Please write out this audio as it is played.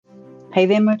Hey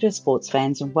there, Mojo Sports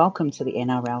fans, and welcome to the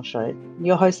NRL show.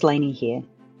 Your host, Lainey here.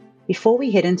 Before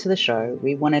we head into the show,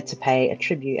 we wanted to pay a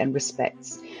tribute and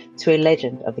respects to a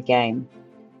legend of the game.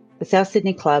 The South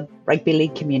Sydney Club, rugby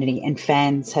league community, and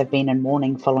fans have been in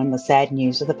mourning following the sad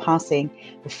news of the passing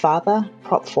of father,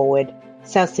 prop forward,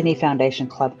 South Sydney Foundation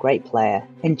Club great player,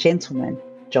 and gentleman,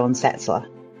 John Sattler.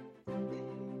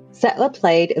 Sattler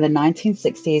played in the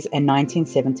 1960s and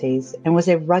 1970s and was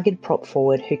a rugged prop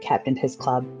forward who captained his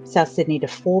club, South Sydney, to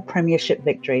 4 premiership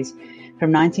victories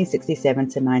from 1967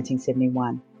 to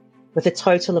 1971, with a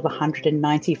total of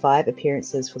 195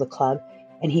 appearances for the club,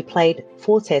 and he played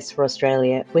 4 tests for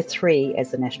Australia, with 3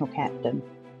 as the national captain.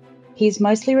 He is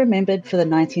mostly remembered for the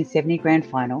 1970 grand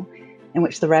final, in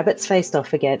which the Rabbits faced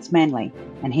off against Manly,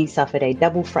 and he suffered a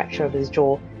double fracture of his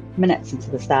jaw minutes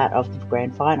into the start of the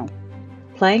grand final.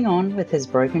 Playing on with his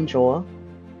broken jaw,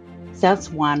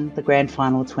 Souths won the grand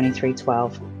final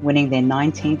 23-12, winning their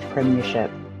 19th premiership.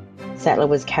 Sattler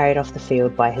was carried off the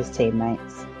field by his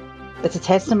teammates. It's a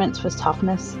testament to his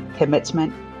toughness,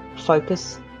 commitment,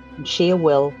 focus, and sheer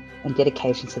will and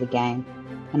dedication to the game.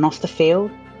 And off the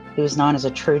field, he was known as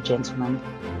a true gentleman.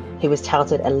 He was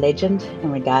touted a legend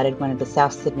and regarded one of the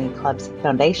South Sydney Club's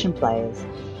foundation players,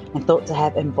 and thought to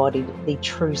have embodied the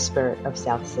true spirit of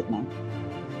South Sydney.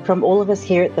 From all of us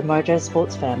here at the Mojo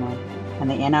Sports family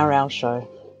and the NRL show,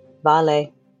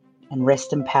 Vale and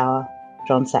rest in power,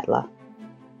 John Sattler,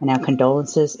 and our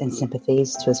condolences and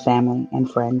sympathies to his family and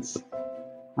friends.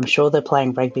 I'm sure they're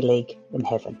playing rugby league in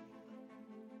heaven.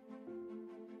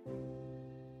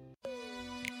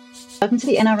 Welcome to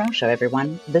the NRL show,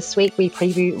 everyone. This week we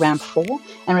preview round 4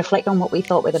 and reflect on what we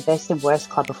thought were the best and worst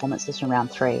club performances from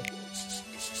round 3.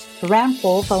 For round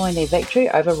 4, following their victory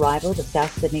over rival the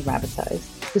South Sydney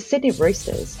Rabbitohs, the Sydney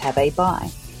Roosters have a bye.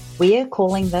 We are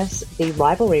calling this the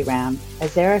rivalry round,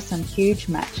 as there are some huge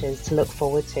matches to look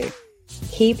forward to.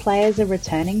 Key players are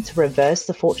returning to reverse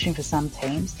the fortune for some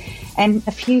teams, and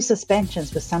a few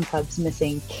suspensions with some clubs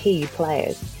missing key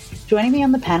players. Joining me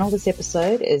on the panel this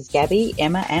episode is Gabby,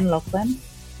 Emma and Lachlan.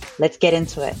 Let's get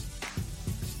into it.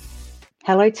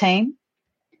 Hello team.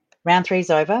 Round 3's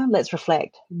over. Let's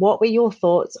reflect. What were your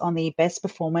thoughts on the best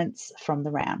performance from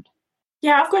the round?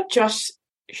 Yeah, I've got Josh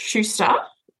Schuster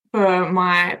for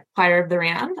my player of the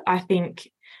round. I think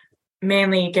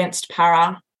Manly against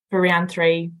Para for round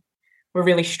 3 were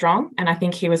really strong, and I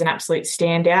think he was an absolute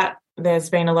standout. There's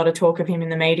been a lot of talk of him in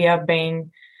the media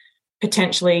being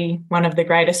potentially one of the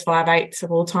greatest 5'8"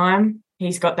 of all time.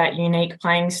 He's got that unique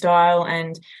playing style,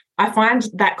 and I find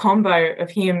that combo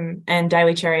of him and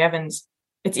Daly Cherry Evans,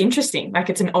 it's interesting. Like,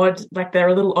 it's an odd, like they're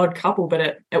a little odd couple,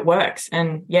 but it works.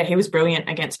 And yeah, he was brilliant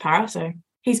against Para, so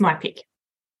he's my pick.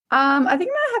 I think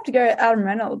I might have to go Adam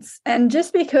Reynolds. And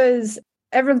just because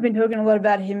everyone's been talking a lot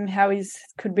about him, how he's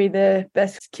could be the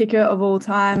best kicker of all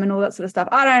time and all that sort of stuff.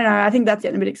 I don't know. I think that's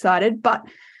getting a bit excited. But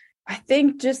I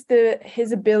think just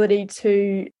his ability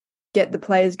to get the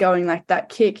players going, like that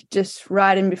kick just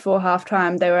right in before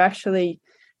halftime, they were actually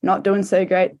not doing so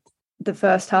great the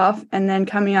first half. And then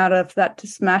coming out of that to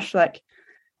smash like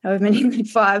however many,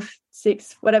 5,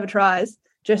 6, whatever tries,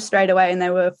 just straight away. And they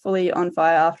were fully on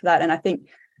fire after that. And I think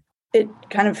it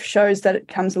kind of shows that it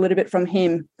comes a little bit from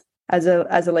him as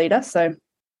a leader. So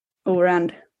all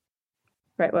around,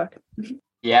 great work.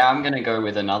 Yeah, I'm going to go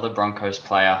with another Broncos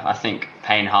player. I think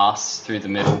Payne Haas through the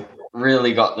middle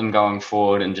really got them going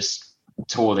forward and just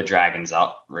tore the Dragons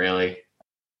up, really.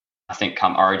 I think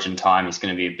come Origin time, he's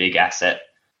going to be a big asset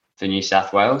for New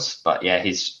South Wales. But yeah,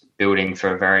 he's building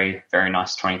for a very, very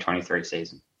nice 2023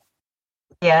 season.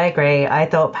 Yeah, I agree. I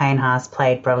thought Payne Haas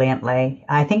played brilliantly.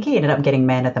 I think he ended up getting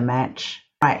man of the match.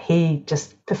 Right, he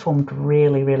just performed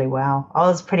really, really well. I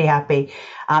was pretty happy.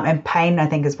 And Payne, I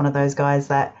think, is one of those guys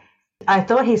that I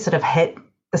thought he sort of hit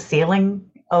the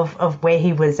ceiling of where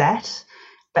he was at.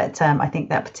 But I think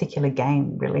that particular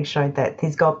game really showed that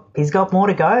he's got more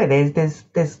to go.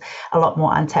 There's a lot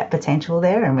more untapped potential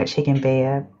there in which he can be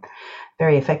a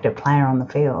very effective player on the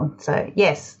field. So,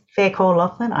 yes, fair call,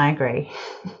 Lachlan. I agree.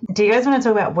 Do you guys want to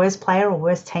talk about worst player or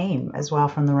worst team as well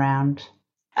from the round?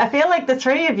 I feel like the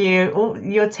three of you,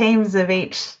 your teams have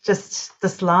each just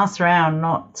this last round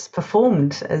not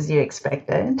performed as you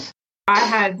expected. I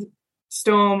had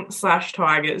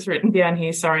Storm/Tigers written down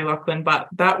here. Sorry, Lachlan, but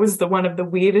that was one of the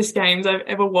weirdest games I've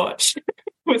ever watched.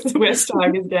 Was the West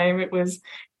Tigers game. It was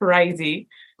crazy.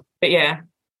 But yeah,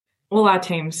 all our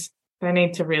teams, they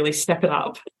need to really step it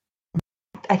up.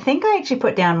 I think I actually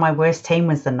put down my worst team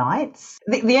was the Knights.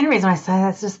 The only reason I say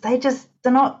that is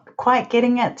they're not quite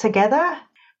getting it together.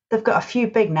 They've got a few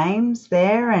big names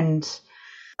there, and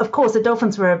of course the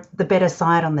Dolphins were the better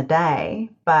side on the day,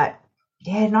 but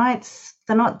yeah, Knights,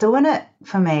 they're not doing it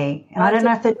for me. And I don't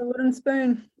know if they're the wooden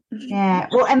spoon. Yeah,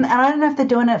 well, and I don't know if they're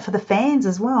doing it for the fans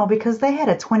as well, because they had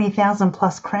a 20,000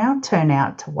 plus crowd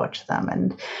turnout to watch them,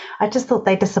 and I just thought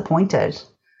they disappointed.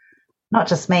 Not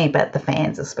just me, but the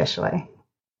fans especially.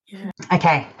 Yeah.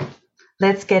 Okay,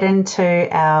 let's get into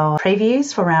our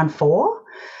previews for round 4.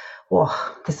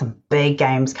 Oh, there's some big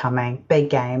games coming, big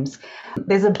games.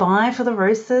 There's a bye for the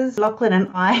Roosters. Lachlan and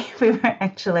I, we were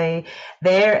actually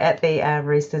there at the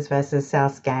Roosters versus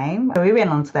South game. So we went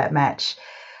on to that match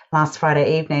last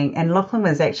Friday evening, and Lachlan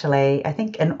was actually, I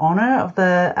think, in honour of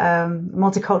the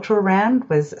multicultural round,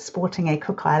 was sporting a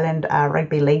Cook Island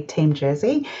rugby league team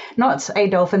jersey, not a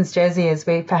Dolphins jersey as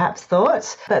we perhaps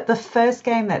thought. But the first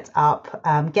game that's up,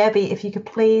 Gabby, if you could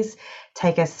please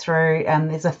take us through,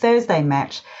 there's a Thursday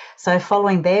match. So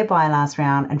following their bye last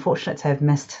round, unfortunate to have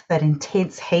missed that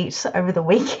intense heat over the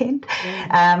weekend,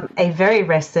 a very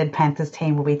rested Panthers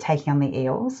team will be taking on the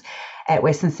Eels at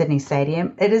Western Sydney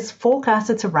Stadium. It is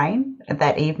forecasted to rain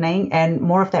that evening, and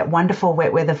more of that wonderful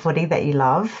wet weather footy that you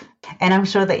love. And I'm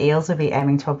sure the Eels will be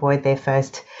aiming to avoid their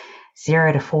first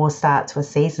 0-4 start to a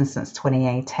season since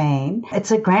 2018. It's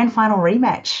a grand final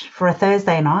rematch for a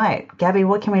Thursday night. Gabby,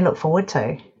 what can we look forward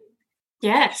to?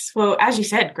 Yes, well, as you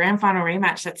said, grand final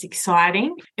rematch, that's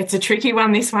exciting. It's a tricky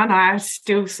one, this one. I'm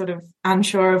still sort of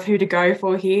unsure of who to go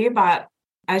for here, but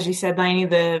as you said, Lainey,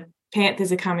 the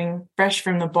Panthers are coming fresh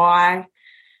from the bye.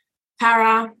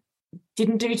 Para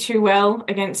didn't do too well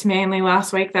against Manly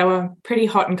last week. They were pretty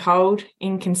hot and cold,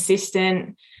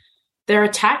 inconsistent. Their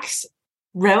attack's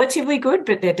relatively good,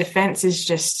 but their defence is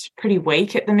just pretty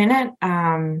weak at the minute.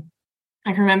 I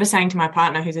can remember saying to my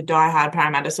partner, who's a diehard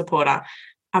Parramatta supporter,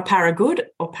 are Para good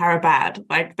or Para bad?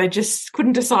 Like, they just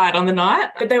couldn't decide on the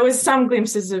night. But there was some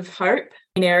glimpses of hope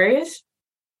in areas.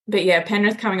 But yeah,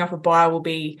 Penrith coming off a bye will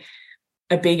be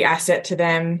a big asset to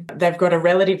them. They've got a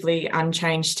relatively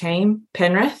unchanged team,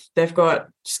 Penrith. They've got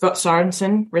Scott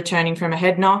Sorensen returning from a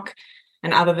head knock.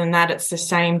 And other than that, it's the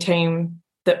same team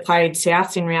that played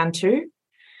Souths in round 2.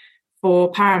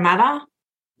 For Parramatta,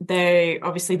 they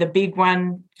obviously the big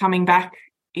one coming back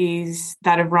is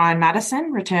that of Ryan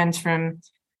Madison, returns from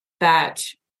that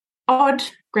odd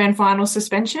grand final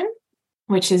suspension,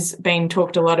 which has been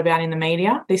talked a lot about in the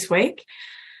media this week.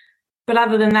 But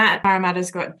other than that, Parramatta's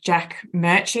got Jack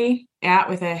Murchie out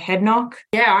with a head knock.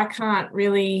 Yeah, I can't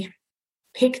really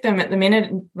pick them at the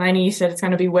minute. Lainey, you said it's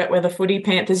going to be wet weather footy.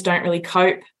 Panthers don't really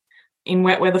cope in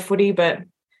wet weather footy, but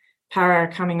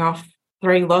Para coming off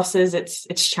 3 losses,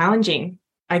 it's challenging.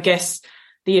 I guess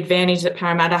the advantage that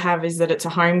Parramatta have is that it's a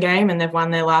home game and they've won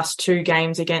their last 2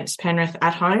 games against Penrith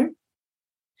at home.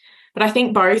 But I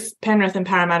think both Penrith and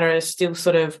Parramatta are still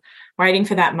sort of waiting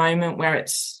for that moment where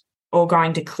it's all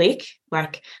going to click.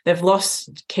 Like, they've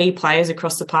lost key players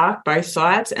across the park, both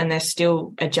sides, and they're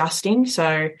still adjusting.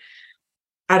 So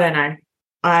I don't know.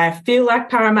 I feel like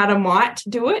Parramatta might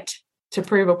do it to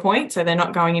prove a point, so they're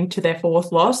not going into their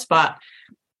 4th loss, but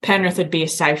Penrith would be a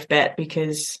safe bet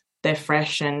because they're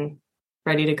fresh and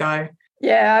ready to go.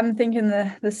 Yeah, I'm thinking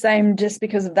the same, just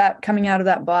because of that, coming out of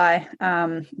that bye.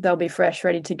 They'll be fresh,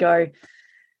 ready to go.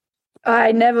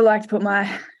 I never like to put my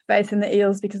faith in the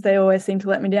Eels because they always seem to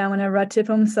let me down whenever I tip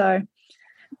them. So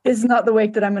this is not the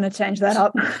week that I'm going to change that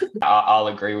up. I'll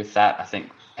agree with that. I think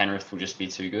Penrith will just be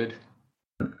too good.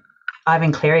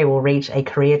 Ivan Cleary will reach a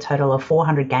career total of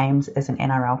 400 games as an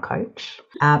NRL coach.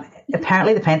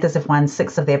 Apparently, the Panthers have won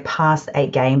 6 of their past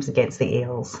 8 games against the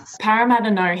Eels. Parramatta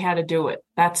know how to do it.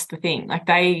 That's the thing. Like,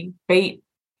 they beat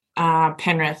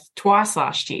Penrith twice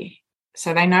last year,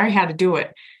 so they know how to do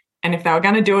it. And if they were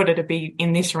going to do it, it'd be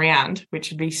in this round, which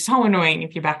would be so annoying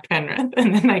if you backed Penrith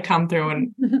and then they come through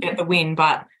and get the win.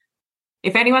 But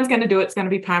if anyone's going to do it, it's going to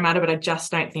be Parramatta, but I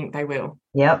just don't think they will.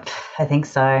 Yep, I think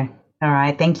so. All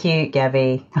right. Thank you,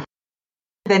 Gabby.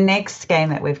 The next game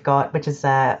that we've got, which is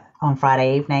on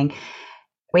Friday evening,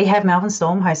 we have Melbourne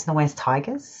Storm hosting the West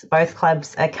Tigers. Both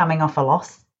clubs are coming off a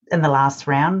loss in the last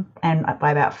round and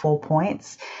by about 4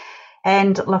 points.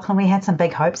 And Lachlan, we had some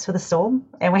big hopes for the Storm,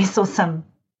 and we saw some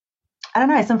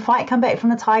fight come back from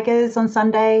the Tigers on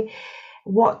Sunday.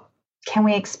 What can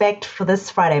we expect for this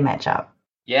Friday matchup?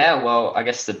 Yeah, well, I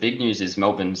guess the big news is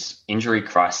Melbourne's injury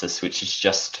crisis, which is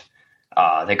just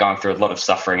they're going through a lot of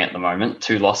suffering at the moment.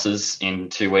 2 losses in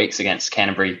 2 weeks against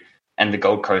Canterbury and the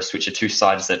Gold Coast, which are 2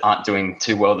 sides that aren't doing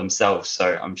too well themselves.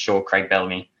 So I'm sure Craig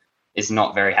Bellamy is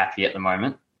not very happy at the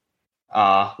moment.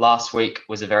 Last week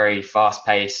was a very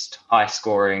fast-paced,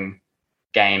 high-scoring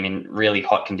game in really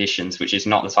hot conditions, which is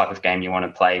not the type of game you want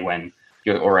to play when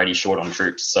you're already short on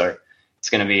troops. So it's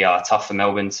going to be tough for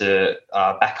Melbourne to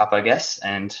back up, I guess.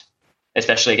 And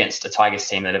especially against a Tigers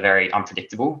team that are very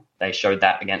unpredictable. They showed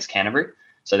that against Canterbury.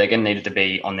 So they're going to need to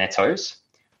be on their toes.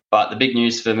 But the big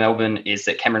news for Melbourne is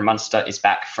that Cameron Munster is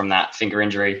back from that finger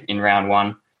injury in round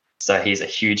 1. So he's a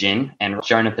huge in. And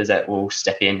Jonah Pizzette will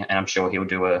step in, and I'm sure he'll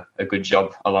do a good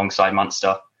job alongside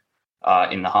Munster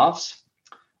in the halves.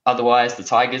 Otherwise, the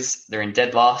Tigers, they're in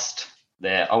dead last.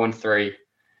 They're 0-3.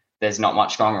 There's not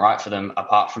much going right for them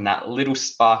apart from that little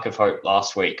spark of hope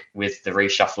last week with the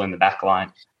reshuffle in the back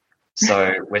line.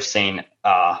 So we've seen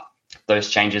those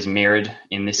changes mirrored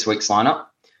in this week's lineup.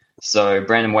 So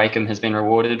Brandon Wakeham has been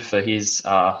rewarded for his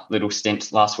little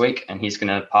stint last week, and he's going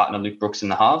to partner Luke Brooks in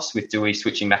the halves, with Dewey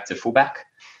switching back to fullback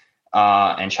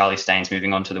and Charlie Staines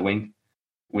moving on to the wing,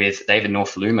 with David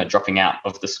Norfoluma dropping out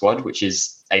of the squad, which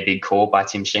is a big call by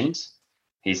Tim Sheens.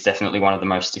 He's definitely one of the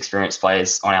most experienced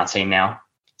players on our team now.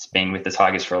 He's been with the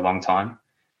Tigers for a long time.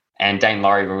 And Dane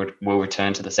Laurie will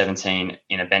return to the 17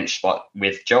 in a bench spot,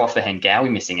 with Joe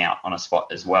Offahen-Gowie missing out on a spot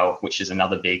as well, which is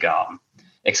another big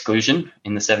exclusion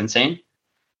in the 17.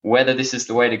 Whether this is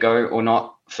the way to go or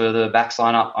not for the backs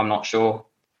lineup, I'm not sure.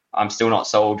 I'm still not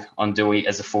sold on Dewey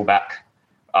as a fullback.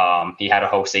 He had a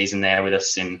whole season there with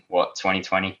us in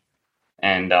 2020,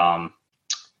 and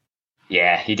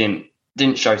he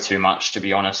didn't show too much, to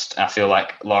be honest. I feel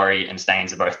like Laurie and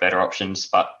Staines are both better options,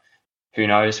 but who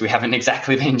knows? We haven't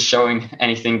exactly been showing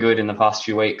anything good in the past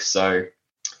few weeks, so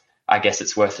I guess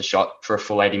it's worth a shot for a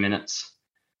full 80 minutes.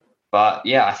 But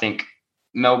yeah, I think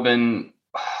Melbourne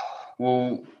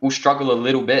will struggle a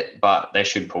little bit, but they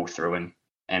should pull through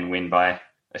and win by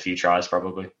a few tries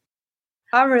probably.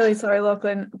 I'm really sorry,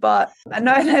 Lachlan, but I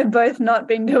know they've both not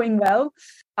been doing well.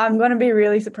 I'm going to be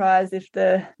really surprised if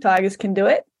the Tigers can do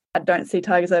it. I don't see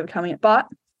Tigers overcoming it, but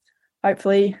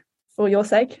hopefully, for your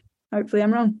sake, hopefully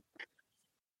I'm wrong.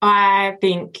 I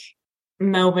think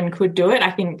Melbourne could do it.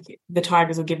 I think the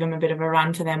Tigers will give them a bit of a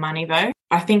run for their money, though.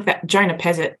 I think that Jonah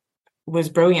Pizzette was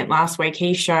brilliant last week.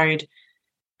 He showed,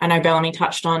 I know Bellamy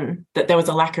touched on, that there was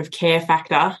a lack of care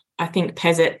factor. I think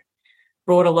Pizzette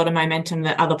brought a lot of momentum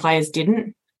that other players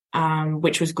didn't,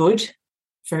 which was good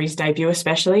for his debut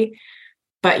especially.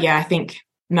 But yeah, I think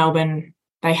Melbourne,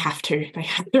 they have to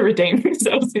redeem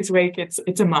themselves this week.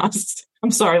 It's a must.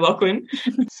 I'm sorry, Lachlan.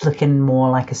 It's looking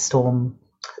more like a storm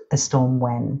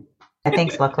win.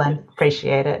 Thanks, Lachlan.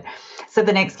 Appreciate it. So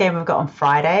the next game we've got on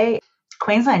Friday,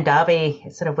 Queensland Derby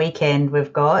sort of weekend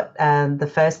we've got,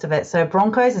 the first of it. So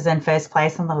Broncos is in first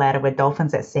place on the ladder with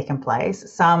Dolphins at second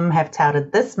place. Some have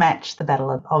touted this match the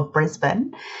Battle of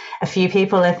Brisbane. A few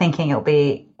people are thinking it'll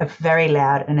be a very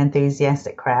loud and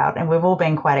enthusiastic crowd, and we've all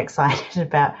been quite excited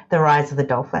about the rise of the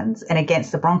Dolphins and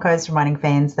against the Broncos, reminding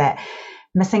fans that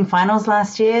missing finals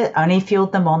last year only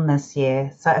fueled them on this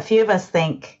year. So a few of us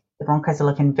think the Broncos are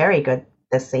looking very good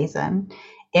this season.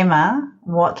 Emma,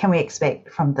 what can we expect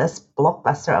from this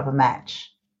blockbuster of a match?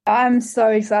 I'm so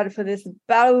excited for this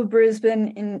Battle of Brisbane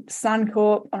in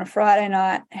Suncorp on a Friday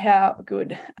night. How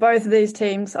good. Both of these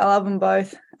teams, I love them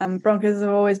both. Broncos have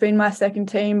always been my second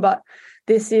team, but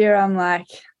this year I'm like,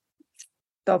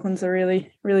 Dolphins are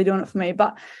really, really doing it for me.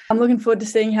 But I'm looking forward to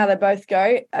seeing how they both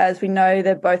go. As we know,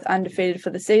 they're both undefeated for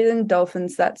the season.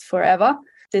 Dolphins, that's forever.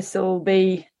 This will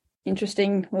be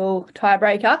interesting little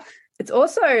tiebreaker. It's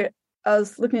also, I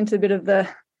was looking into a bit of the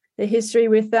history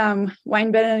with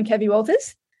Wayne Bennett and Kevin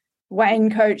Walters.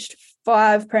 Wayne coached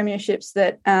 5 premierships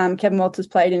that Kevin Walters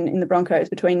played in the Broncos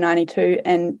between 92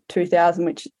 and 2000,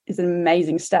 which is an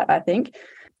amazing stat, I think.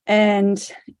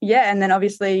 And then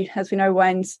obviously, as we know,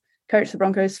 Wayne's coached the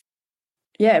Broncos,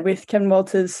 with Kevin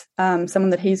Walters,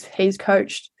 someone that he's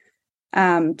coached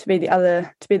to be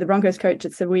the Broncos coach.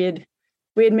 It's a weird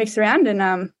mix around, and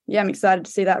I'm excited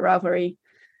to see that rivalry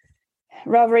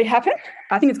happen.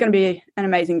 I think it's going to be an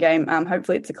amazing game.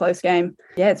 Hopefully it's a close game.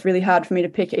 Yeah, it's really hard for me to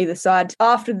pick either side.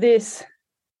 After this,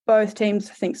 both teams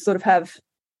I think sort of have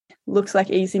looks like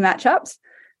easy matchups.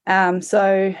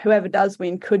 So whoever does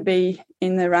win could be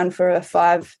in the run for a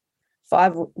five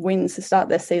wins to start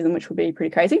their season, which will be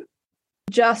pretty crazy.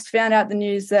 Just found out the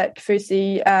news that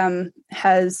Kafusi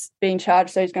has been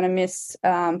charged, so he's going to miss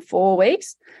 4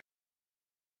 weeks.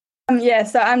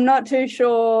 So I'm not too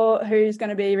sure who's going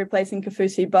to be replacing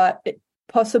Kafusi, but it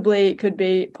could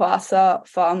be Poasa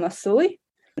Fa'amasuli.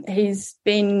 He's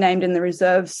been named in the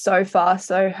reserves so far,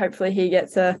 so hopefully he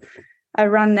gets a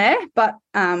run there, but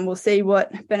we'll see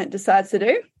what Bennett decides to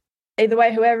do. Either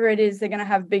way, whoever it is, they're going to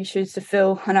have big shoes to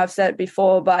fill, and I've said it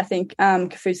before, but I think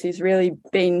Kafusi's really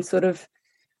been sort of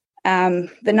the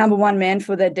number one man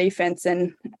for their defence,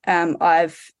 and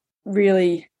I've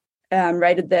really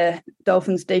rated their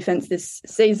Dolphins defense this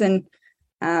season.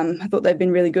 I thought they've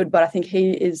been really good, but I think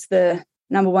he is the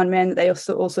number one man that they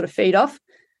all sort of feed off.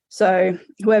 So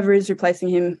whoever is replacing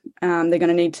him, they're going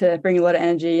to need to bring a lot of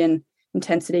energy and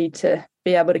intensity to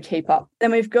be able to keep up.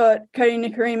 Then we've got Cody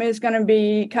Nikarima is going to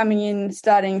be coming in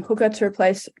starting hooker to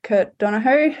replace Kurt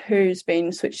Donohoe, who's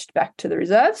been switched back to the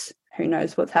reserves. Who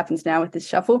knows what happens now with this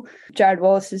shuffle. Jared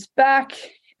Wallace is back.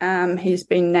 He's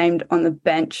been named on the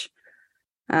bench.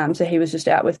 So he was just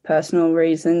out with personal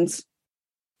reasons.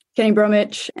 Kenny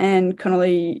Bromwich and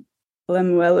Connolly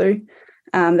Lemuelu,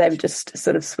 they've just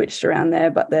sort of switched around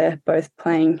there, but they're both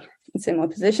playing in similar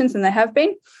positions than they have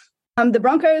been. The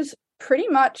Broncos pretty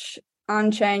much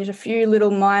unchanged, a few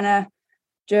little minor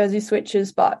jersey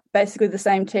switches, but basically the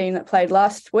same team that played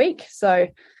last week. So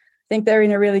I think they're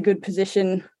in a really good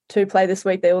position to play this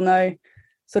week. They all know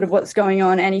sort of what's going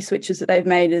on. Any switches that they've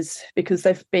made is because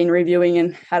they've been reviewing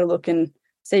and had a look and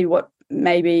see what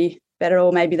may be better,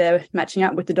 or maybe they're matching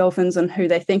up with the Dolphins on who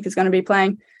they think is going to be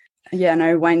playing. Yeah, I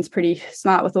know Wayne's pretty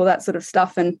smart with all that sort of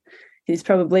stuff, and he's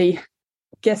probably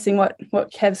guessing what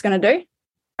Kev's going to do.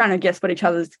 Trying to guess what each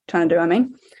other's trying to do,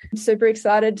 I'm super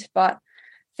excited, but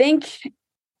I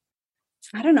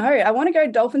don't know. I want to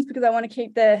go Dolphins because I want to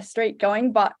keep their streak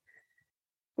going, but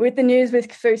with the news with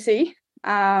Kafusi,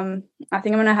 I think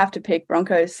I'm going to have to pick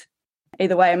Broncos.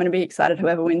 Either way, I'm going to be excited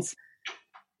whoever wins.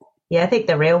 Yeah, I think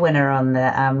the real winner on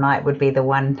the night would be the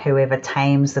one whoever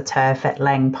tames the turf at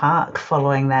Lang Park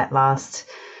following that last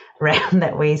round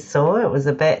that we saw. It was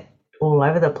a bit all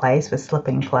over the place with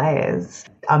slipping players.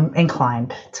 I'm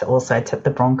inclined to also tip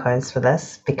the Broncos for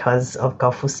this because of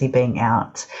Gofusi being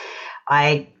out.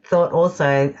 I thought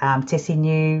also Tessie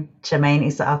New, Jermaine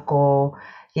Isaako,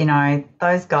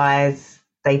 those guys,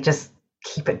 they just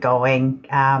keep it going.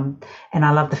 And I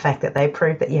love the fact that they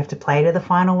proved that you have to play to the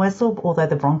final whistle, although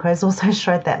the Broncos also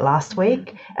showed that last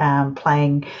week,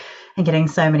 playing and getting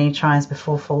so many tries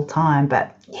before full time.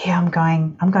 But yeah, I'm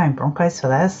going Broncos for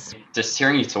this. Just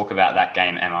hearing you talk about that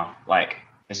game, Emma,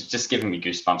 it's just giving me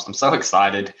goosebumps. I'm so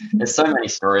excited. There's so many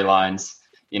storylines.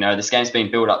 This game's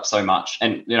been built up so much.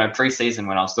 And, pre-season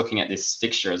when I was looking at this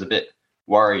fixture, I was a bit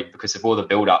worried because of all the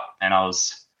build-up, and I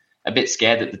was a bit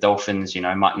scared that the Dolphins,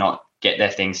 might not get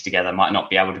their things together, might not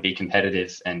be able to be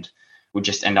competitive and would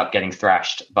just end up getting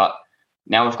thrashed. But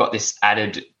now we've got this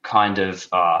added kind of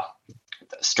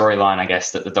storyline, I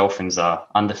guess, that the Dolphins are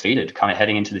undefeated kind of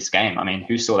heading into this game. I mean,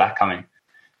 who saw that coming?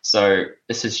 So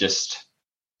this is just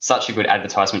such a good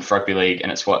advertisement for rugby league,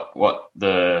 and it's what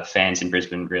the fans in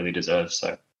Brisbane really deserve.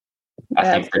 So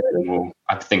I think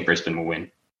Brisbane will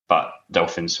win, but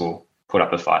Dolphins will put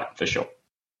up a fight for sure.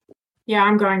 Yeah,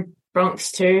 I'm going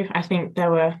Bronx too. I think they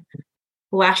were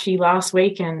flashy last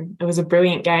week and it was a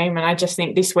brilliant game, and I just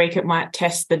think this week it might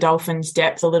test the Dolphins'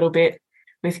 depth a little bit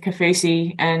with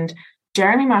Kafusi and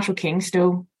Jeremy Marshall-King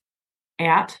still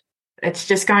out. It's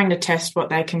just going to test what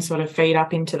they can sort of feed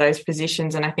up into those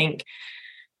positions, and I think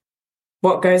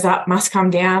what goes up must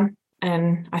come down,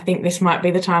 and I think this might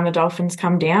be the time the Dolphins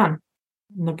come down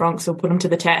and the Bronx will put them to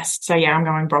the test. So yeah, I'm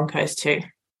going Broncos too.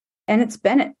 And it's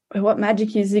Bennett. What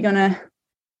magic is he going to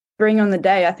bring on the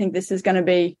day? I think this is going to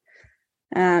be,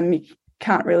 you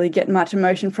can't really get much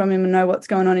emotion from him and know what's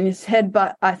going on in his head,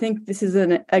 but I think this is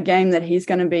a game that he's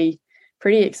going to be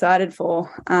pretty excited for,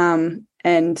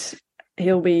 and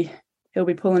he'll be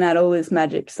pulling out all his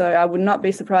magic. So I would not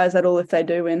be surprised at all if they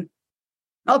do win.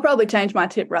 I'll probably change my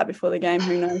tip right before the game.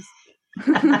 Who knows?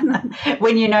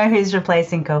 When you know who's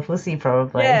replacing Kofusi,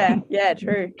 probably. Yeah,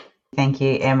 true. Thank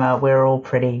you, Emma. We're all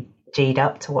pretty G'd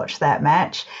up to watch that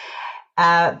match.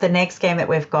 The next game that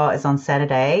we've got is on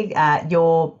Saturday.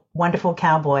 Your wonderful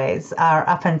Cowboys are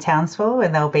up in Townsville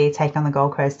and they'll be taking on the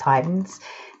Gold Coast Titans.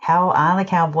 How are the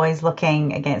Cowboys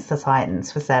looking against the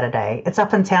Titans for Saturday? It's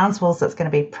up in Townsville, so it's going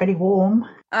to be pretty warm.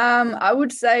 I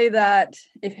would say that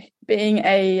if being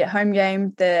a home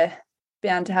game, they're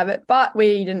bound to have it, but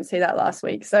we didn't see that last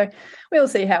week, so we'll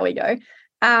see how we go.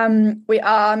 We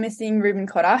are missing Ruben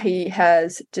Cotter. He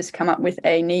has just come up with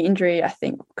a knee injury. I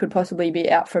think could possibly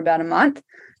be out for about a month,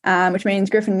 which means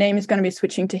Griffin Neame is going to be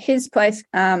switching to his place.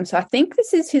 So I think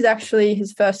this is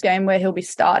his first game where he'll be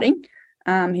starting.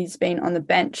 He's been on the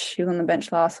bench. He was on the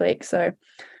bench last week. So,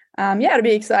 it'll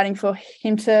be exciting for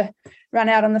him to run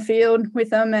out on the field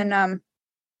with them and,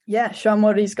 show him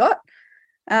what he's got.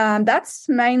 That's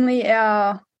mainly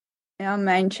our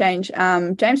main change.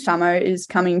 James Tamo is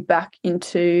coming back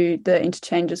into the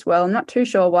interchange as well. I'm not too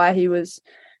sure why he was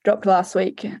dropped last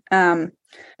week. But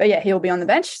yeah, he'll be on the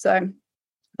bench. So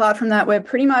apart from that, we're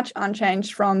pretty much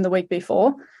unchanged from the week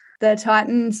before. The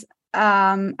Titans,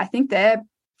 I think they're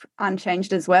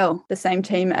unchanged as well, the same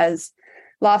team as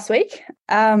last week.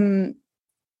 I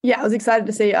was excited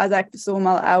to see Isaac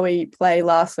Sulmalawi play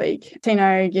last week.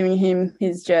 Tino giving him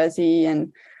his jersey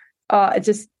and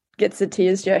gets the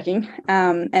tears jerking.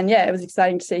 And yeah, it was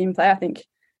exciting to see him play, I think.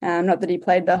 Not that he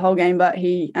played the whole game, but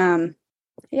he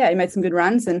made some good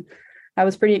runs, and that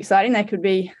was pretty exciting. They could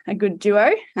be a good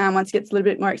duo once he gets a little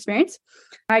bit more experience.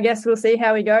 I guess we'll see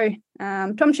how we go.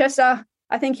 Tom Chester,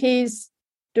 I think he's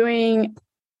doing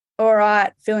all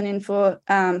right, filling in for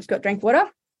Scott Drinkwater.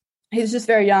 He's just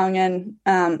very young and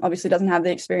obviously doesn't have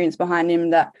the experience behind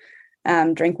him that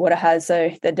Drinkwater has,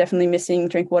 so they're definitely missing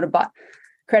Drinkwater, but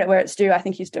credit where it's due. I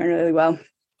think he's doing really well.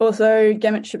 Also,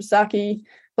 Gemmet Shibasaki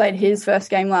played his first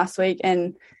game last week,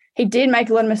 and he did make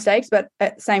a lot of mistakes, but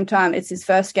at the same time, it's his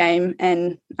first game,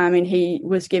 and I mean, he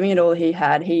was giving it all he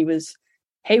had. He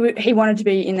wanted to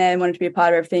be in there and wanted to be a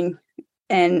part of everything,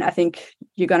 and I think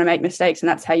you're going to make mistakes, and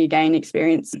that's how you gain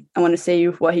experience. I want to see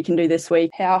what he can do this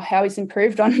week, how he's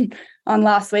improved on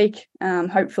last week,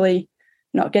 hopefully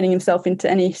not getting himself into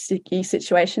any sticky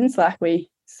situations like we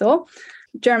saw.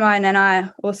 Jeremiah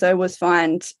Nanai also was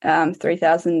fined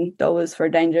 $3,000 for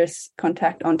a dangerous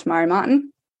contact on Tamari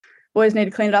Martin. Boys need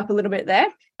to clean it up a little bit there.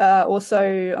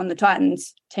 Also on the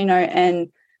Titans, Tino and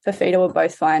Fafita were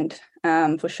both fined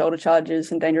for shoulder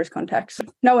charges and dangerous contacts.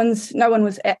 No one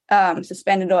was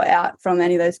suspended or out from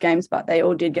any of those games, but they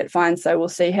all did get fined. So we'll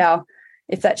see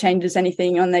if that changes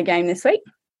anything on their game this week.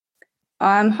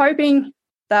 I'm hoping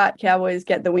that Cowboys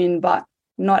get the win, but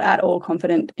not at all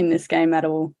confident in this game at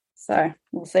all. So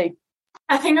we'll see.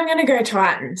 I think I'm going to go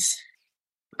Titans,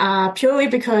 purely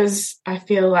because I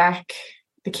feel like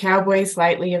the Cowboys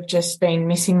lately have just been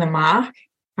missing the mark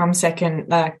the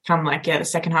second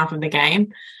half of the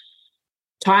game.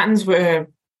 Titans were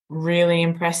really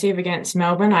impressive against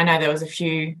Melbourne. I know there was a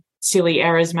few silly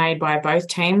errors made by both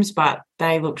teams, but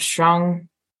they looked strong.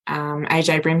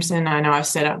 AJ Brimson, I know I've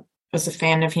said I was a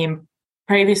fan of him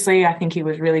previously. I think he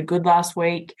was really good last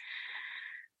week.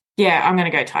 Yeah, I'm going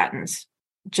to go Titans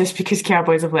just because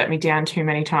Cowboys have let me down too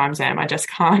many times, Em. I just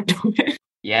can't do it.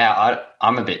 Yeah,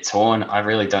 I'm a bit torn. I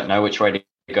really don't know which way to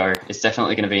go. It's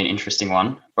definitely going to be an interesting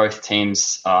one. Both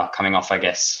teams are coming off, I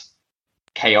guess,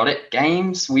 chaotic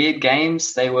games, weird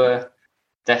games. They were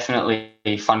definitely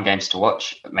fun games to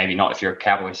watch, but maybe not if you're a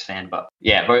Cowboys fan. But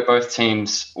yeah, both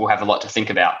teams will have a lot to think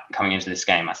about coming into this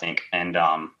game, I think. And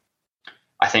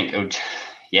I think it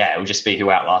would just be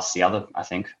who outlasts the other, I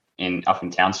think, up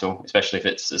in Townsville, especially if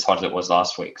it's as hot as it was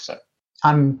last week. So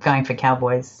I'm going for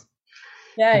Cowboys.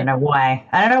 Yay. I don't know why.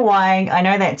 I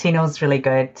know that Tino's really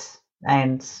good,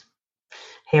 and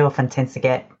he often tends to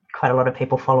get quite a lot of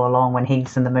people follow along when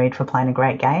he's in the mood for playing a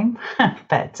great game.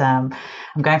 But I'm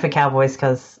going for Cowboys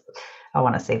because I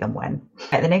want to see them win.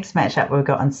 The next matchup we've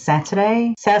got on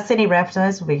Saturday, South Sydney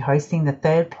Raptors will be hosting the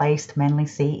third-placed Manly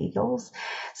Sea Eagles.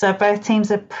 So both teams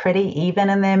are pretty even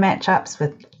in their matchups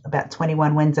with about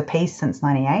 21 wins apiece since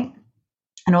 98.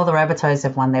 And all the Rabbitohs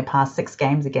have won their past 6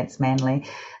 games against Manly.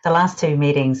 The last 2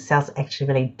 meetings, South actually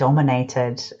really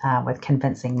dominated with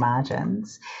convincing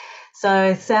margins.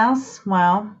 So South,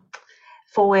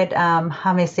 forward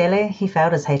Hamisele, he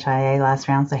failed his HIA last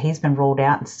round, so he's been ruled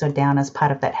out and stood down as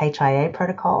part of that HIA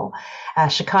protocol.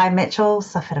 Shakai Mitchell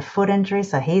suffered a foot injury,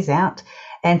 so he's out.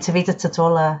 And Tavita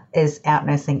Totola is out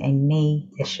nursing a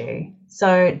knee issue.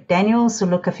 So Daniel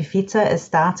Suluka Fifita is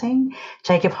starting.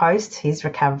 Jacob Host, he's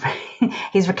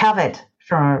recovered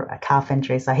from a calf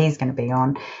injury, so he's going to be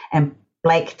on. And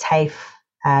Blake Tafe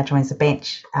joins the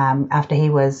bench after he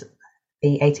was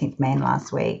the 18th man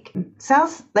last week.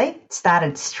 South, they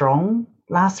started strong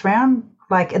last round,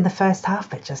 like in the first half,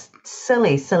 but just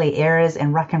silly errors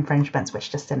and ruck infringements,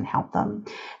 which just didn't help them.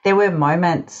 There were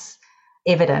moments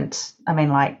evident. I mean,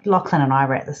 like Lachlan and I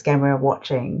were at this game we were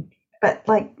watching, but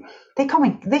like their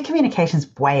communication's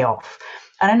way off.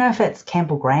 I don't know if it's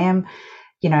Campbell Graham,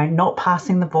 not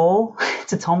passing the ball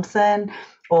to Thompson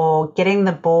or getting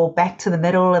the ball back to the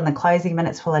middle in the closing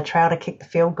minutes for Latrell to kick the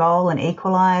field goal and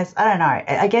equalise. I don't know.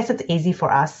 I guess it's easy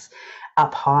for us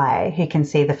up high who can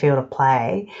see the field of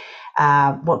play,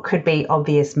 what could be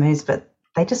obvious moves, but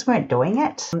they just weren't doing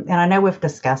it. And I know we've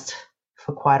discussed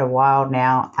for quite a while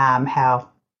now how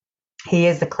he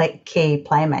is the key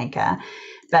playmaker,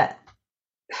 but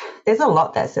there's a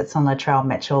lot that sits on Latrell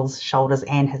Mitchell's shoulders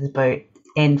and his boot.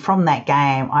 And from that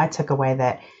game, I took away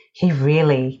that he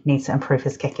really needs to improve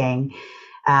his kicking.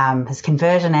 His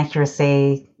conversion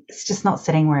accuracy, it's just not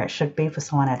sitting where it should be for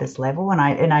someone at his level. And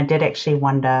I did actually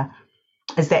wonder,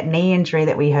 is that knee injury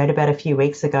that we heard about a few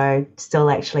weeks ago still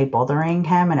actually bothering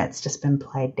him and it's just been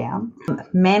played down?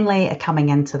 Manly are coming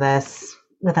into this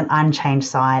with an unchanged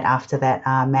side after that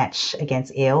match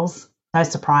against Eels. No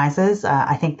surprises.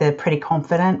 I think they're pretty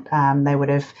confident. They would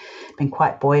have been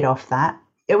quite buoyed off that.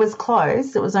 It was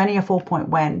close. It was only a 4-point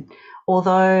win.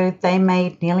 although they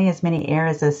made nearly as many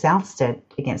errors as Souths did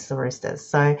against the Roosters.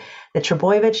 So the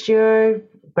Trbojevic duo,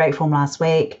 great form last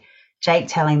week. Jake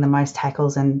telling the most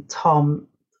tackles, and Tom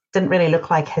didn't really look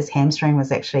like his hamstring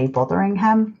was actually bothering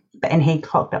him, and he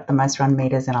clocked up the most run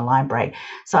meters in a line break.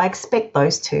 So I expect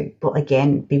those two will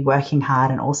again be working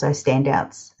hard and also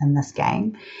standouts in this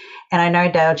game. And I know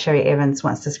Dale Cherry Evans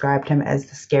once described him as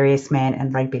the scariest man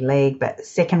in rugby league, but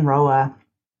second rower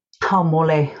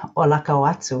Haumole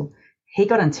Olakau'atu, he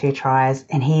got in 2 tries,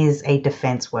 and he is a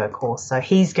defence workhorse. So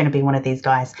he's going to be one of these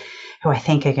guys who I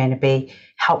think are going to be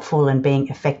helpful in being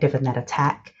effective in that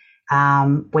attack.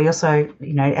 We also,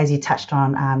 as you touched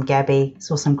on, Gabby,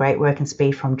 saw some great work and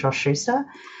speed from Josh Schuster.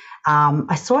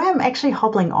 I saw him actually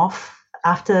hobbling off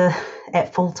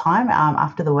at full time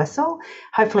after the whistle.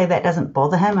 Hopefully that doesn't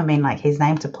bother him. I mean, he's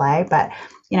named to play, but,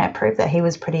 it proved that he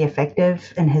was pretty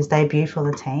effective in his debut for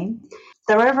the team.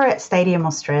 They're over at Stadium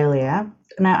Australia.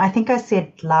 Now, I think I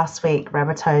said last week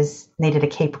Rabbitohs needed to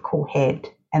keep a cool head,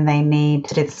 and they need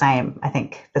to do the same, I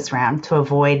think, this round to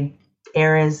avoid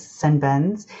errors, sin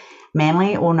bins.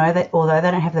 Manly, although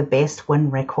they don't have the best win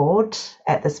record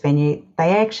at this venue,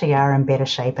 they actually are in better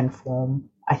shape and form,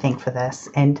 I think, for this.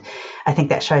 And I think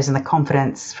that shows in the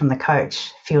confidence from the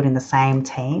coach fielding the same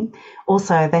team.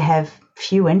 Also, they have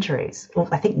few injuries, or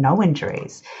I think no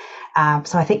injuries.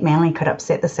 So I think Manly could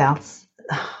upset the Souths.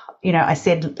 I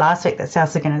said last week that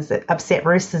Souths are going to upset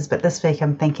Roosters, but this week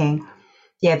I'm thinking,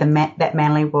 that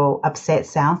Manly will upset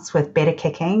Souths with better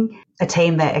kicking, a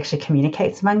team that actually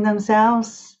communicates among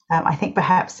themselves. I think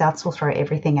perhaps Souths will throw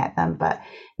everything at them, but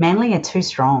Manly are too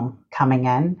strong coming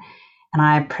in, and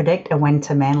I predict a win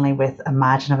to Manly with a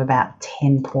margin of about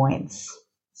 10 points.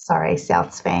 Sorry,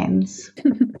 Souths fans.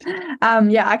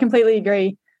 I completely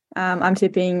agree. I'm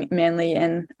tipping Manly,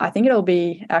 and I think it'll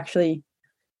be actually,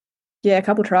 a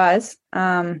couple tries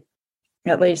at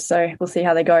least, so we'll see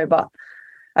how they go, but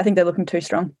I think they're looking too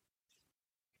strong.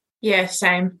 Yeah,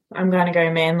 same. I'm going to go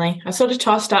Manly. I sort of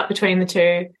tossed up between the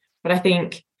two, but I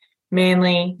think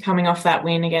Manly coming off that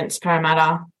win against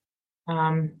Parramatta,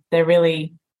 they're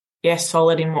really,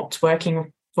 solid in what's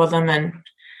working for them, and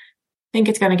I think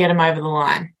it's going to get them over the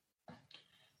line.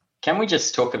 Can we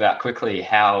just talk about quickly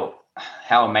how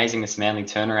amazing this Manly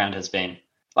turnaround has been?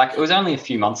 It was only a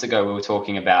few months ago we were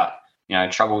talking about,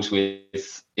 troubles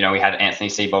with, we had Anthony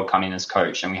Seibold come in as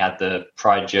coach, and we had the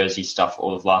Pride jersey stuff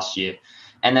all of last year.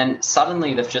 And then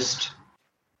suddenly they've just,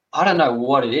 I don't know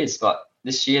what it is, but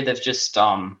this year they've just,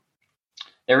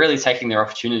 they're really taking their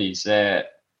opportunities. They're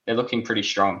looking pretty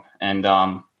strong. And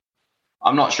I'm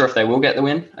not sure if they will get the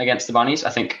win against the Bunnies. I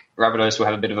think Rabbitohs will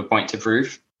have a bit of a point to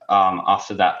prove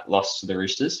after that loss to the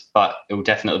Roosters, but it will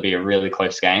definitely be a really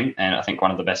close game, and I think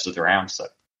one of the best of the round. So,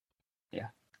 yeah.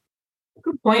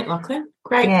 Good point, Lachlan.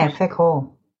 Great. Yeah, fair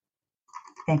call.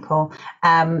 Fair call.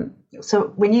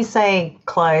 So when you say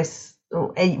close,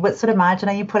 what sort of margin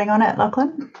are you putting on it,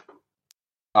 Lachlan?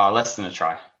 Less than a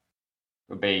try.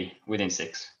 Would be within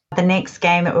 6. The next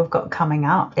game that we've got coming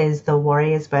up is the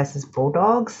Warriors versus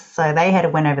Bulldogs. So they had a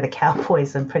win over the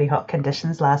Cowboys in pretty hot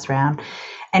conditions last round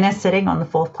and are sitting on the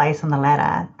 4th place on the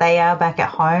ladder. They are back at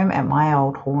home at my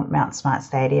old haunt, Mount Smart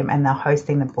Stadium, and they're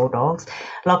hosting the Bulldogs.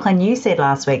 Lachlan, you said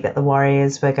last week that the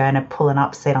Warriors were going to pull an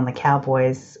upset on the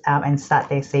Cowboys and start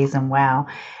their season well.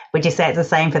 Would you say it's the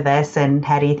same for this, and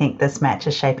how do you think this match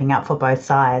is shaping up for both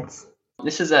sides?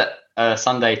 This is a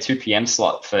Sunday 2 p.m.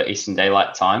 slot for Eastern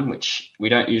Daylight Time, which we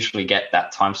don't usually get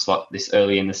that time slot this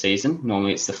early in the season.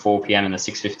 Normally it's the 4 p.m. and the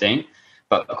 6:15.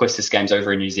 But of course, this game's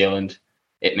over in New Zealand.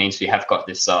 It means we have got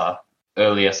this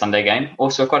earlier Sunday game.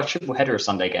 Also, I've got a triple header of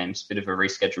Sunday games, bit of a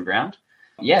rescheduled round.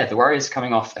 Yeah, the Warriors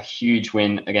coming off a huge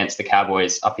win against the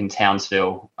Cowboys up in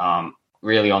Townsville,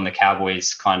 really on the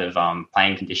Cowboys' kind of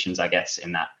playing conditions, I guess,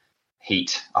 in that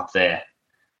heat up there.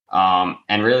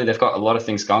 And really, they've got a lot of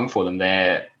things going for them.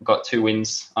 They've got 2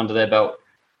 wins under their belt.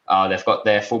 They've got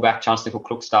their fullback, Chance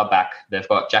Nickel-Klukstar, back. They've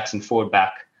got Jackson Ford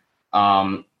back.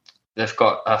 They've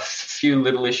got a few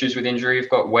little issues with injury. They've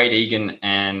got Wade Egan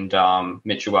and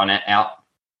Mitchell Barnett out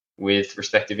with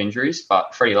respective injuries,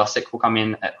 but Freddie Lussick will come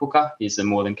in at hooker. He's a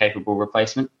more than capable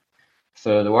replacement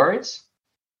for the Warriors.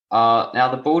 Now,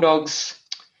 the Bulldogs,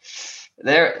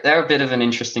 they're a bit of an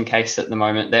interesting case at the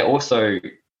moment. They're also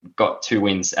got 2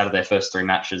 wins out of their first 3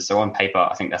 matches. So on paper,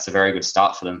 I think that's a very good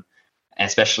start for them,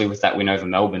 especially with that win over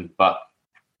Melbourne. But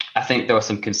I think there were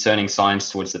some concerning signs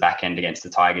towards the back end against the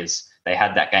Tigers. They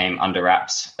had that game under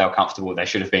wraps. They were comfortable. They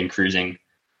should have been cruising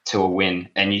to a win.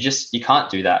 And you can't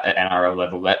do that at NRL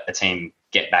level. Let a team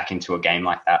get back into a game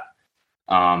like that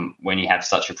when you have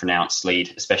such a pronounced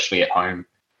lead, especially at home.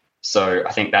 So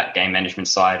I think that game management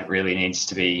side really needs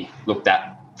to be looked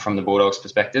at from the Bulldogs'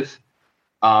 perspective.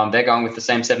 They're going with the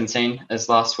same 17 as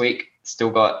last week. Still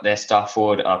got their star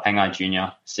forward, Pengai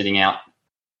Jr., sitting out.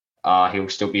 He'll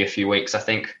still be a few weeks, I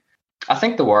think. I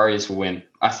think the Warriors will win.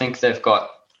 I think they've got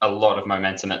a lot of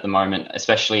momentum at the moment,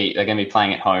 especially they're going to be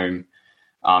playing at home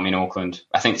in Auckland.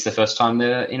 I think it's the first time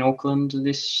they're in Auckland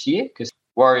this year because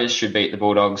Warriors should beat the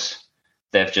Bulldogs.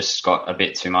 They've just got a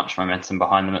bit too much momentum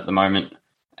behind them at the moment.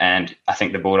 And I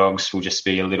think the Bulldogs will just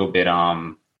be a little bit,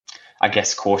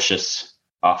 cautious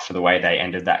after the way they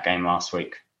ended that game last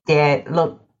week. Yeah,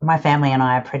 look, my family and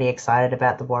I are pretty excited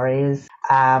about the Warriors.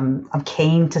 I'm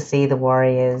keen to see the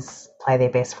Warriors play their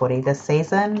best footy this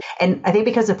season. And I think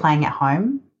because they're playing at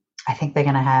home, I think they're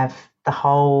going to have the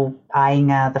whole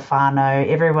Ainga, the whānau,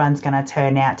 everyone's going to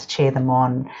turn out to cheer them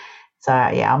on. So,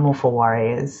 yeah, I'm all for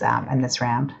Warriors in this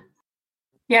round.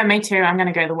 Yeah, me too. I'm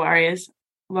going to go the Warriors.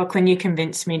 Lachlan, you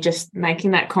convinced me just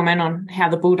making that comment on how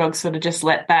the Bulldogs sort of just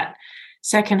let that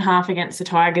second half against the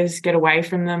Tigers get away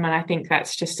from them. And I think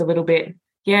that's just a little bit,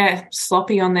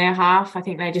 sloppy on their half. I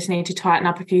think they just need to tighten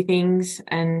up a few things.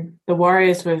 And the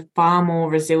Warriors were far more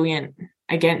resilient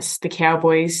against the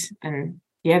Cowboys. And,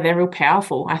 they're real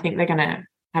powerful. I think they're going to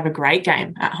have a great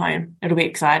game at home. It'll be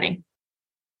exciting.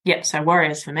 Yep, so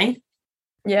Warriors for me.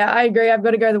 Yeah, I agree. I've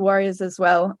got to go the Warriors as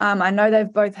well. I know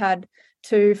they've both had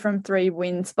 2 from 3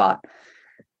 wins, but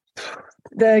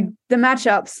the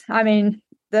matchups, I mean,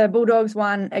 the Bulldogs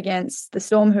won against the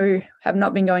Storm, who have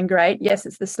not been going great. Yes,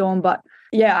 it's the Storm, but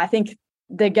I think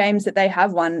the games that they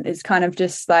have won is kind of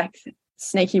just like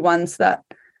sneaky ones that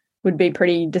would be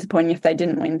pretty disappointing if they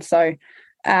didn't win. So,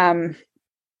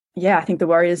 I think the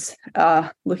Warriors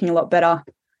are looking a lot better,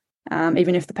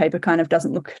 even if the paper kind of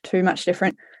doesn't look too much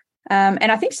different.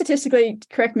 And I think statistically,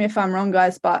 correct me if I'm wrong,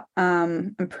 guys, but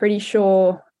I'm pretty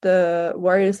sure the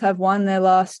Warriors have won their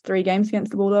last 3 games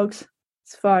against the Bulldogs,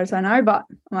 as far as I know, but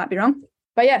I might be wrong.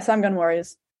 But so I'm going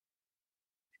Warriors.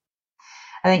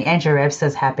 I think Andrew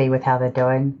Webster's happy with how they're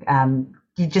doing.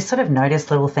 You just sort of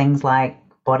notice little things like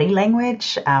body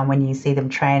language when you see them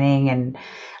training and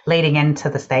leading into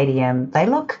the stadium. They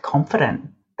look confident.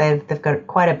 They've got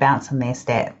quite a bounce in their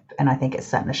step. And I think it's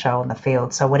starting to show on the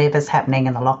field. So whatever's happening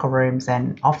in the locker rooms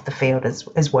and off the field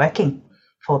is working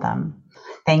for them.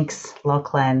 Thanks,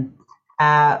 Lachlan.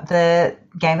 The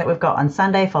game that we've got on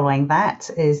Sunday following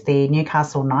that is the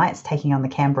Newcastle Knights taking on the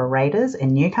Canberra Raiders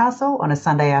in Newcastle on a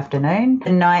Sunday afternoon.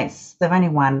 The Knights, they've only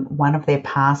won one of their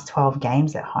past 12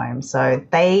 games at home. So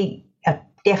they are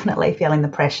definitely feeling the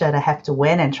pressure to have to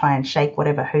win and try and shake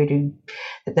whatever hoodoo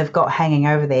that they've got hanging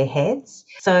over their heads.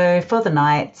 So for the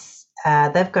Knights,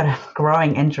 they've got a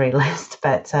growing injury list,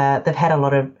 but they've had a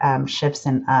lot of shifts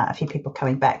and a few people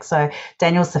coming back. So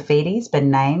Daniel Safidi's been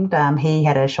named. He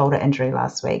had a shoulder injury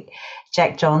last week.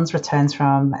 Jack Johns returns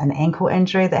from an ankle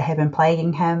injury that had been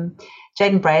plaguing him.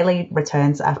 Jaden Brayley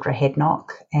returns after a head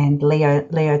knock, and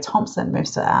Leo Thompson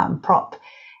moves to prop.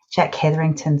 Jack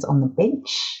Hetherington's on the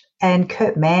bench, and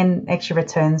Kurt Mann actually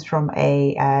returns from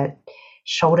a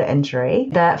shoulder injury.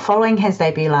 Following his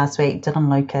debut last week, Dylan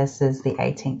Lucas is the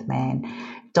 18th man.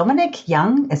 Dominic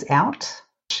Young is out.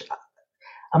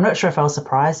 I'm not sure if I was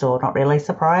surprised or not really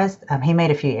surprised. He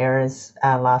made a few errors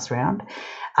last round,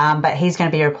 but he's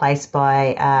going to be replaced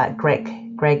by Greg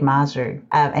Marzu,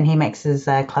 and he makes his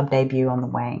club debut on the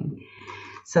wing.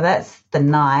 So that's the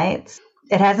Knights.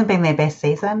 It hasn't been their best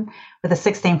season, with a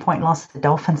 16-point loss to the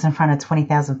Dolphins in front of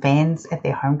 20,000 fans at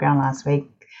their home ground last week.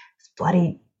 It's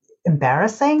bloody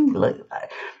embarrassing. Look,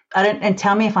 and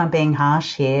tell me if I'm being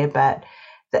harsh here, but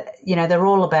they're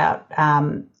all about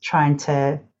trying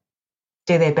to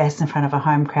do their best in front of a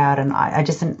home crowd, and I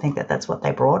just didn't think that that's what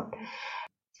they brought.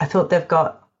 I thought they've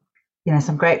got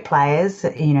some great players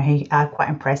who are quite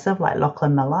impressive, like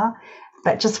Lachlan Miller,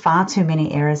 but just far too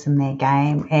many errors in their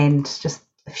game and just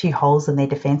a few holes in their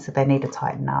defence that they need to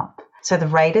tighten up. So the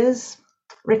Raiders,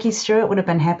 Ricky Stewart would have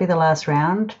been happy the last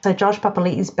round. So Josh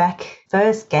Papali'i's back,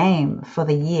 first game for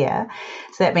the year.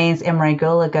 So that means Emery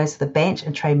Gula goes to the bench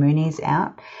and Trey Mooney's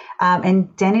out.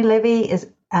 And Danny Levy is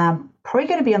probably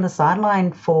going to be on the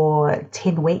sideline for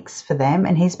 10 weeks for them,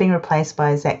 and he's being replaced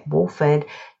by Zach Wolford.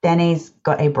 Danny's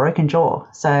got a broken jaw.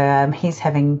 So I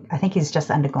think he's just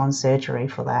undergone surgery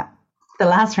for that. The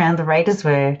last round, the Raiders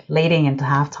were leading into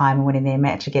halftime and winning their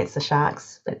match against the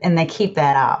Sharks, and they keep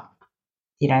that up.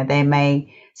 They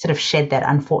may sort of shed that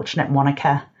unfortunate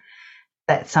moniker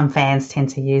that some fans tend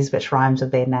to use, which rhymes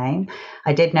with their name.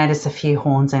 I did notice a few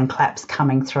horns and claps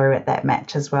coming through at that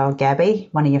match as well. Gabby,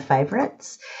 one of your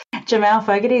favourites. Jamal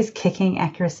Fogarty's kicking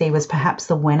accuracy was perhaps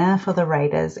the winner for the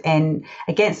Raiders, and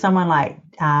against someone like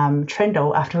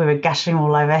Trindle, after we were gushing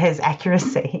all over his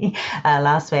accuracy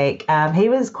last week, he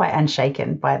was quite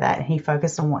unshaken by that. He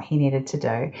focused on what he needed to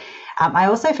do. I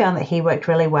also found that he worked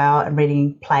really well in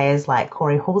reading players like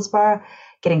Corey Hallsborough,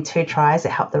 getting 2 tries that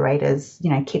helped the Raiders,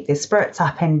 keep their spirits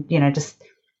up and, just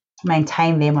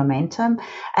maintain their momentum.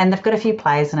 And they've got a few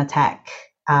players in attack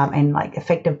and like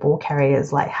effective ball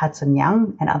carriers like Hudson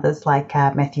Young and others like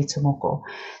Matthew Tomoko.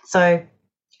 So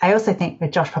I also think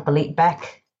with Josh Papali'i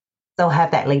back, they'll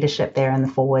have that leadership there in the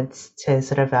forwards to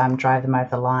sort of drive them over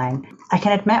the line. I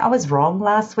can admit I was wrong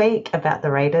last week about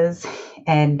the Raiders,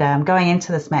 and going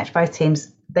into this match, both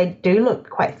teams, they do look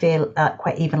quite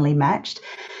evenly matched,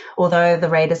 although the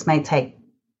Raiders may take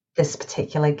this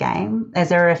particular game, as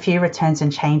there are a few returns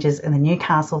and changes in the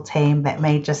Newcastle team that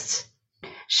may just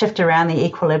shift around the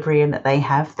equilibrium that they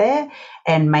have there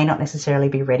and may not necessarily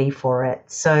be ready for it.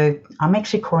 So I'm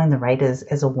actually calling the Raiders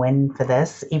as a win for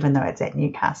this, even though it's at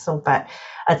Newcastle, but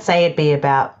I'd say it'd be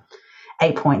about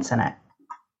 8 points in it.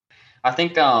 I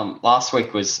think last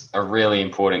week was a really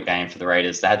important game for the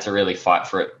Raiders. They had to really fight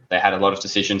for it. They had a lot of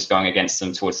decisions going against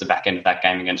them towards the back end of that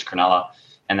game against Cronulla,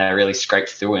 and they really scraped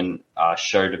through and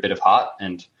showed a bit of heart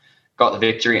and got the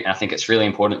victory. And I think it's really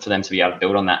important for them to be able to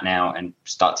build on that now and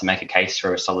start to make a case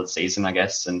for a solid season, I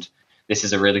guess. And this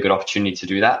is a really good opportunity to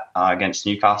do that against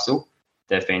Newcastle.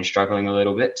 They've been struggling a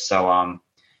little bit. So,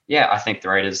 I think the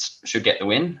Raiders should get the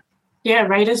win. Yeah,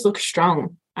 Raiders look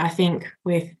strong. I think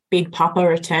with Big Papa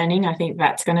returning, I think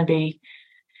that's going to be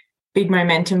big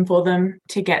momentum for them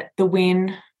to get the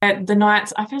win. The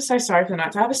Knights, I feel so sorry for the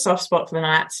Knights. I have a soft spot for the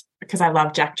Knights because I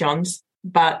love Jack Johns,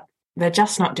 but they're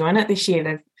just not doing it this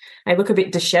year. They look a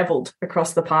bit dishevelled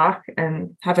across the park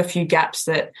and have a few gaps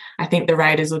that I think the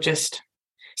Raiders will just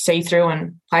see through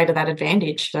and play to that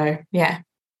advantage. So,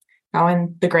 go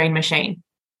in the green machine.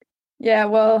 Yeah,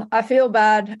 well, I feel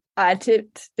bad. I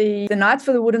tipped the Knights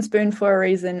for the wooden spoon for a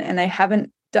reason, and they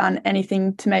haven't done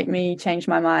anything to make me change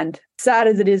my mind. Sad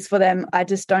as it is for them, I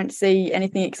just don't see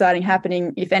anything exciting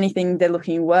happening. If anything, they're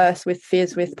looking worse with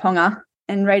fears with Ponga,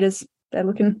 and Raiders, they're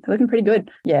looking pretty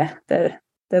good. Yeah, they're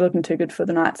looking too good for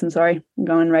the Knights. I'm sorry. I'm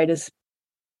going Raiders.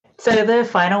 So the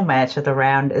final match of the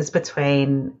round is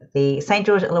between the St.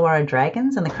 George Illawarra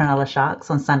Dragons and the Cronulla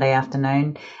Sharks on Sunday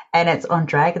afternoon, and it's on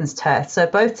Dragons turf. So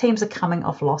both teams are coming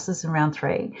off losses in round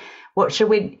 3. What should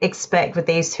we expect with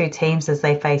these two teams as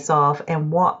they face off,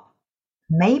 and what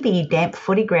maybe damp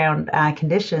footy ground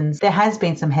conditions? There has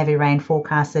been some heavy rain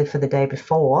forecasted for the day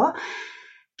before.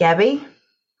 Gabby,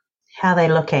 how are they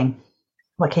looking?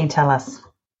 What can you tell us?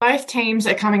 Both teams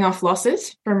are coming off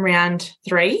losses from round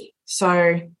 3,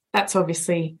 so that's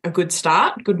obviously a good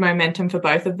start, good momentum for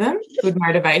both of them, good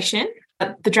motivation.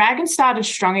 The Dragons started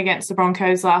strong against the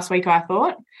Broncos last week, I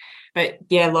thought, but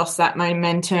lost that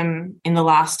momentum in the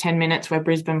last 10 minutes where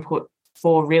Brisbane put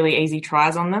 4 really easy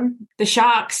tries on them. The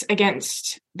Sharks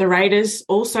against the Raiders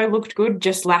also looked good,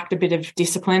 just lacked a bit of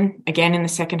discipline again in the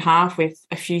second half with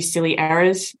a few silly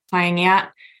errors playing out.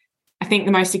 I think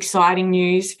the most exciting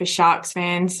news for Sharks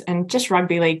fans and just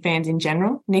rugby league fans in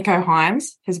general, Nicho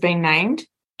Hynes has been named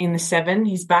in the 7.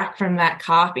 He's back from that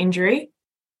calf injury,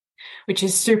 which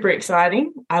is super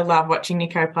exciting. I love watching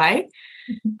Nicho play.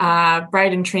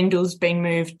 Braden Trindle's been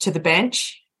moved to the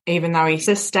bench, even though he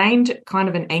sustained kind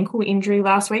of an ankle injury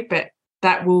last week, but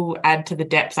that will add to the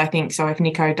depth, I think. So if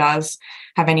Nicho does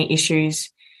have any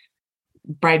issues,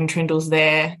 Braden Trindle's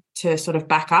there to sort of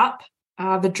back up.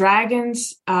 The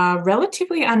Dragons are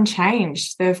relatively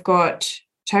unchanged. They've got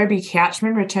Toby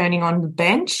Couchman returning on the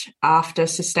bench after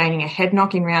sustaining a head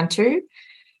knock in round 2.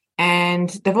 And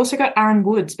they've also got Aaron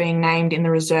Woods being named in the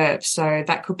reserve, so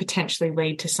that could potentially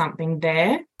lead to something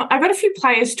there. I've got a few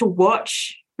players to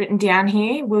watch written down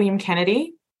here. William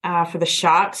Kennedy for the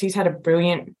Sharks. He's had a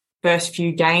brilliant first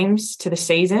few games to the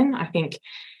season. I think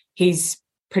he's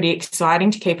pretty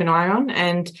exciting to keep an eye on,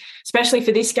 and especially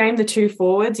for this game, the 2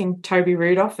 forwards in Toby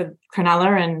Rudolph for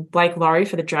Cronulla and Blake Laurie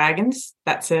for the Dragons.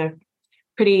 That's a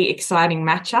pretty exciting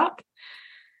matchup.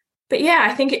 But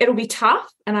I think it'll be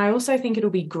tough, and I also think it'll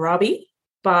be grubby.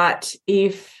 But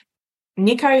if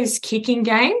Nicho's kicking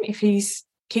game, if his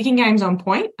kicking game's on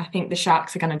point, I think the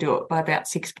Sharks are going to do it by about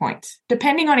 6 points,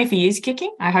 depending on if he is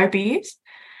kicking. I hope he is.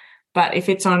 But if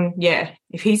it's on,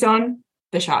 if he's on,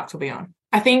 the Sharks will be on.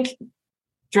 I think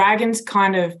Dragons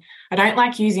I don't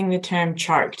like using the term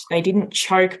choked. They didn't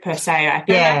choke per se. I think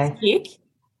that's kick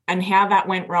and how that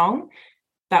went wrong.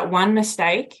 That one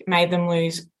mistake made them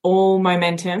lose all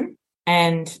momentum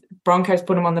and Broncos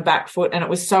put them on the back foot, and it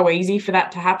was so easy for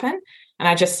that to happen. And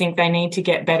I just think they need to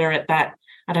get better at that.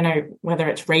 I don't know whether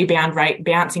it's rebound rate,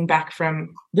 bouncing back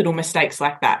from little mistakes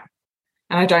like that.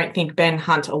 And I don't think Ben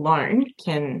Hunt alone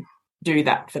can do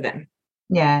that for them.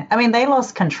 Yeah, I mean, they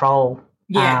lost control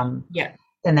in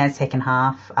that second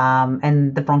half,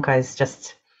 and the Broncos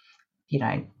just,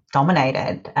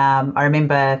 dominated. I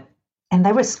remember, and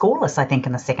they were scoreless, I think,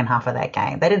 in the second half of that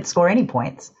game. They didn't score any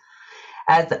points.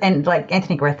 And like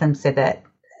Anthony Gretham said that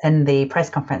in the press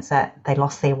conference that they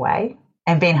lost their way,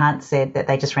 and Ben Hunt said that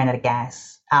they just ran out of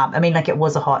gas. It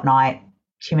was a hot night,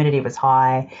 humidity was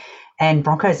high, and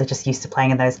Broncos are just used to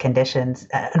playing in those conditions.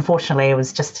 Unfortunately, it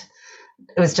was just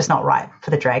not right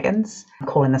for the Dragons. I'm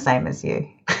calling the same as you,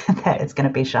 that it's going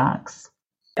to be Sharks.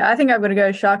 Yeah, I think I've got to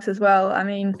go Sharks as well. I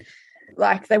mean,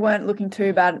 they weren't looking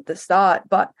too bad at the start,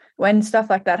 but when stuff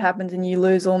like that happens and you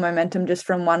lose all momentum just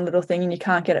from one little thing and you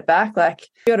can't get it back,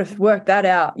 you got to work that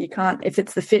out. You can't, if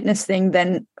it's the fitness thing,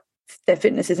 then their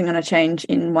fitness isn't going to change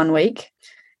in 1 week.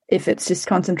 If it's just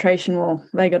concentration, well,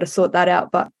 they got to sort that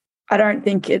out. But I don't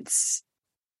think it's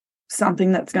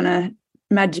something that's going to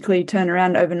magically turn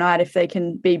around overnight if they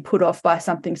can be put off by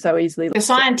something so easily. The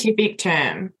scientific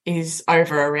term is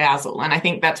over-arousal, and I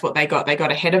think that's what they got. They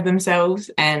got ahead of themselves,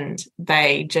 and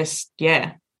they just,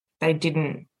 they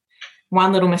didn't.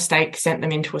 One little mistake sent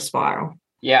them into a spiral.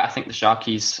 Yeah, I think the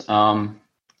Sharkies,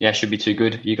 should be too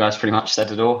good. You guys pretty much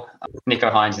said it all. Nico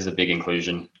Hines is a big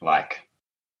inclusion.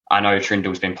 I know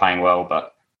Trindle's been playing well,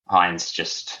 but Hines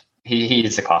he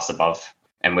is a class above,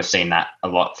 and we've seen that a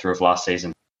lot through last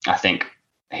season. I think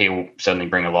he'll certainly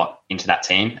bring a lot into that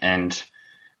team, and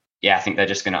I think they're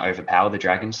just going to overpower the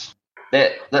Dragons.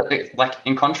 They're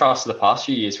in contrast to the past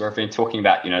few years where I've been talking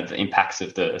about, the impacts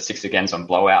of the 6 agains on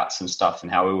blowouts and stuff,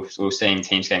 and how we were seeing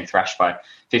teams getting thrashed by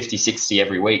 50, 60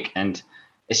 every week. And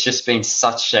it's just been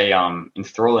such a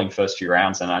enthralling first few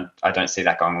rounds, and I don't see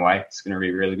that going away. It's going to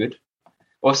be really good.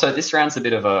 Also, this round's a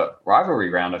bit of a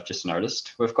rivalry round, I've just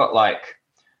noticed. We've got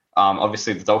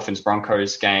obviously the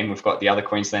Dolphins-Broncos game. We've got the other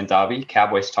Queensland derby,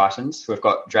 Cowboys-Titans. We've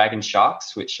got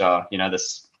Dragons-Sharks, which are, the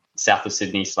south of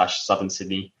Sydney/southern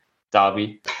Sydney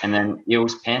derby. And then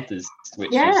Eels-Panthers,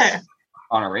 which is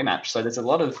on a rematch. So there's a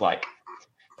lot of,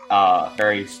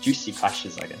 very juicy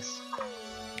clashes, I guess.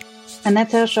 And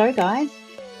that's our show, guys.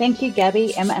 Thank you,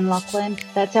 Gabby, Emma and Lachlan.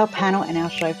 That's our panel and our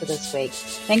show for this week.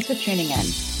 Thanks for tuning in.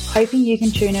 Hoping you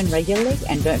can tune in regularly,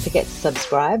 and don't forget to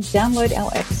subscribe, download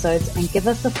our episodes, and give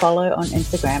us a follow on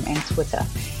Instagram and Twitter.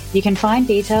 You can find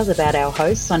details about our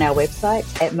hosts on our website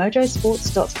at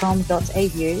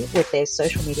mojosports.com.au with their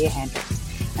social media handles.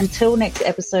 Until next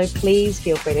episode, please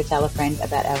feel free to tell a friend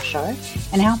about our show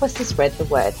and help us to spread the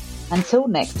word. Until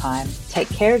next time, take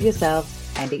care of yourselves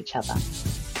and each other.